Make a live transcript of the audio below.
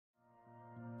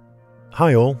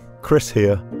Hi all, Chris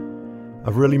here.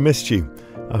 I've really missed you.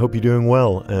 I hope you're doing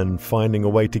well and finding a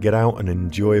way to get out and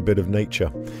enjoy a bit of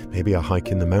nature. Maybe a hike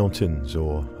in the mountains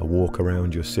or a walk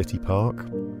around your city park.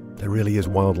 There really is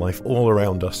wildlife all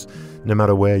around us, no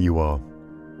matter where you are.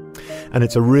 And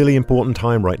it's a really important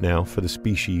time right now for the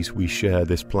species we share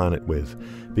this planet with,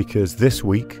 because this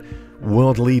week,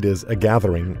 world leaders are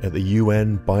gathering at the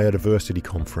UN Biodiversity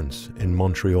Conference in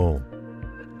Montreal.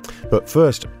 But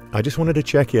first, I just wanted to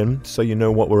check in so you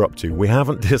know what we're up to. We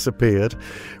haven't disappeared.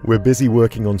 We're busy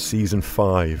working on Season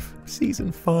 5.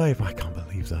 Season 5, I can't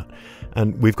believe that.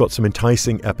 And we've got some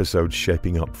enticing episodes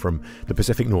shaping up from the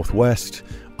Pacific Northwest,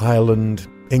 Ireland,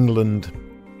 England,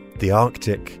 the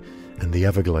Arctic, and the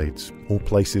Everglades. All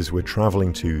places we're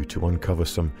travelling to uncover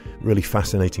some really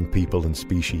fascinating people and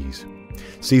species.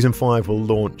 Season 5 will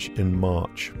launch in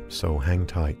March, so hang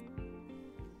tight.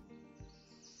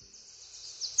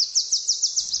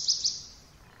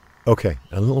 Okay,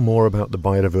 a little more about the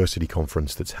Biodiversity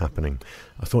Conference that's happening.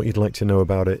 I thought you'd like to know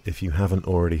about it if you haven't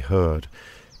already heard,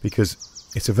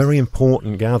 because it's a very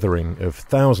important gathering of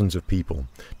thousands of people,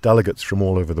 delegates from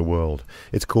all over the world.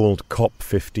 It's called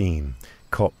COP15.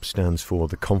 COP stands for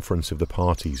the Conference of the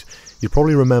Parties. You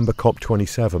probably remember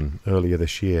COP27 earlier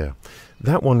this year.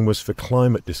 That one was for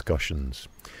climate discussions.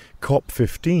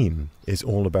 COP15 is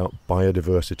all about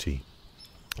biodiversity.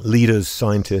 Leaders,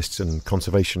 scientists and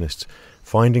conservationists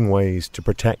finding ways to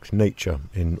protect nature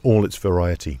in all its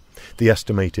variety, the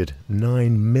estimated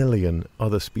 9 million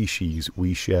other species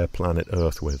we share planet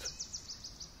Earth with.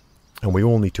 And we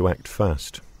all need to act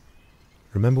fast.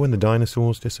 Remember when the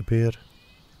dinosaurs disappeared?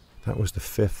 That was the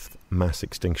 5th mass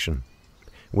extinction.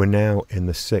 We're now in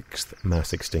the 6th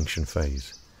mass extinction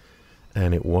phase.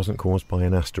 And it wasn't caused by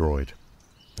an asteroid.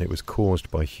 It was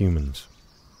caused by humans.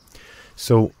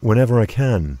 So whenever I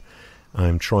can,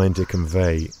 I'm trying to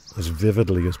convey as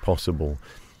vividly as possible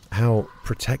how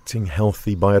protecting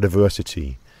healthy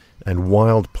biodiversity and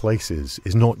wild places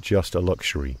is not just a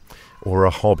luxury or a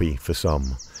hobby for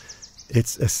some.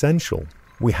 It's essential.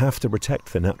 We have to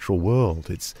protect the natural world.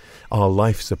 It's our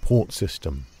life support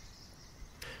system.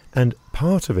 And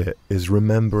part of it is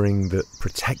remembering that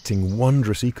protecting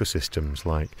wondrous ecosystems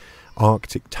like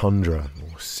Arctic tundra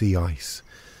or sea ice,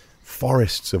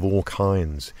 forests of all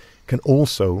kinds, can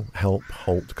also help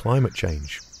halt climate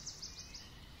change.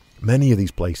 Many of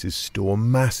these places store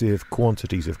massive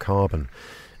quantities of carbon,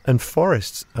 and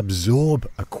forests absorb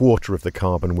a quarter of the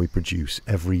carbon we produce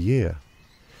every year.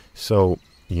 So,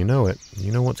 you know it,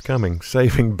 you know what's coming.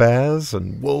 Saving bears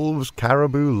and wolves,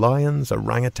 caribou, lions,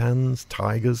 orangutans,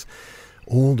 tigers,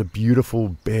 all the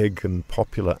beautiful, big and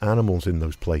popular animals in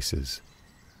those places.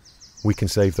 We can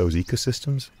save those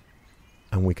ecosystems,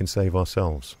 and we can save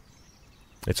ourselves.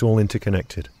 It's all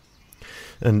interconnected.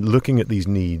 And looking at these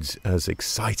needs as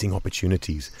exciting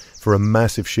opportunities for a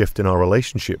massive shift in our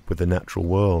relationship with the natural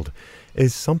world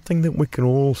is something that we can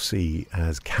all see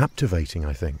as captivating,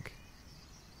 I think.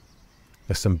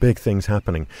 There's some big things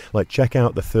happening, like check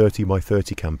out the 30 by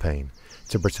 30 campaign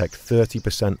to protect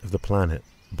 30% of the planet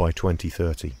by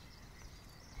 2030.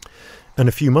 And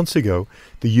a few months ago,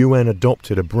 the UN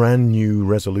adopted a brand new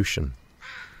resolution,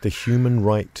 the human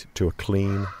right to a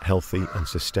clean, healthy and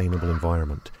sustainable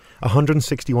environment.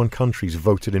 161 countries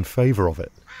voted in favour of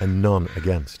it, and none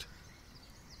against.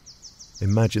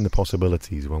 Imagine the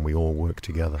possibilities when we all work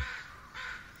together.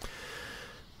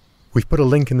 We've put a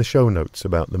link in the show notes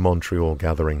about the Montreal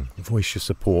gathering. Voice your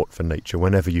support for nature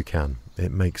whenever you can.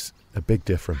 It makes a big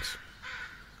difference.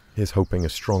 Here's hoping a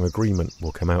strong agreement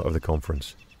will come out of the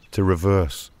conference to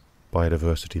reverse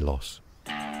biodiversity loss.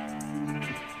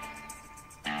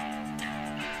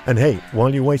 And hey,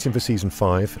 while you're waiting for Season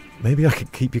 5, maybe I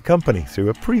could keep you company through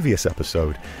a previous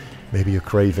episode. Maybe you're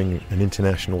craving an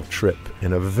international trip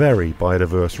in a very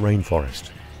biodiverse rainforest.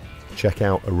 Check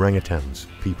out orangutans,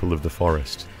 people of the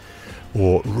forest.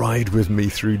 Or ride with me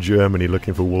through Germany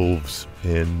looking for wolves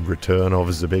in Return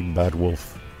of the Big Bad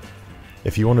Wolf.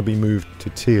 If you want to be moved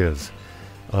to tears,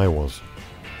 I was.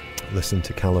 Listen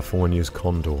to California's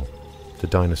condor, the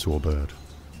dinosaur bird.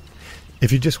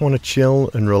 If you just want to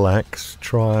chill and relax,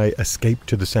 try Escape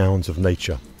to the Sounds of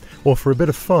Nature. Or for a bit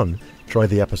of fun, try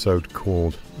the episode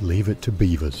called Leave It to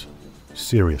Beavers.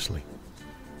 Seriously.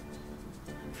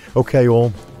 Okay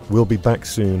all, we'll be back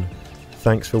soon.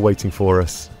 Thanks for waiting for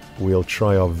us. We'll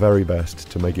try our very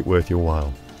best to make it worth your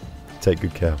while. Take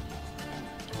good care.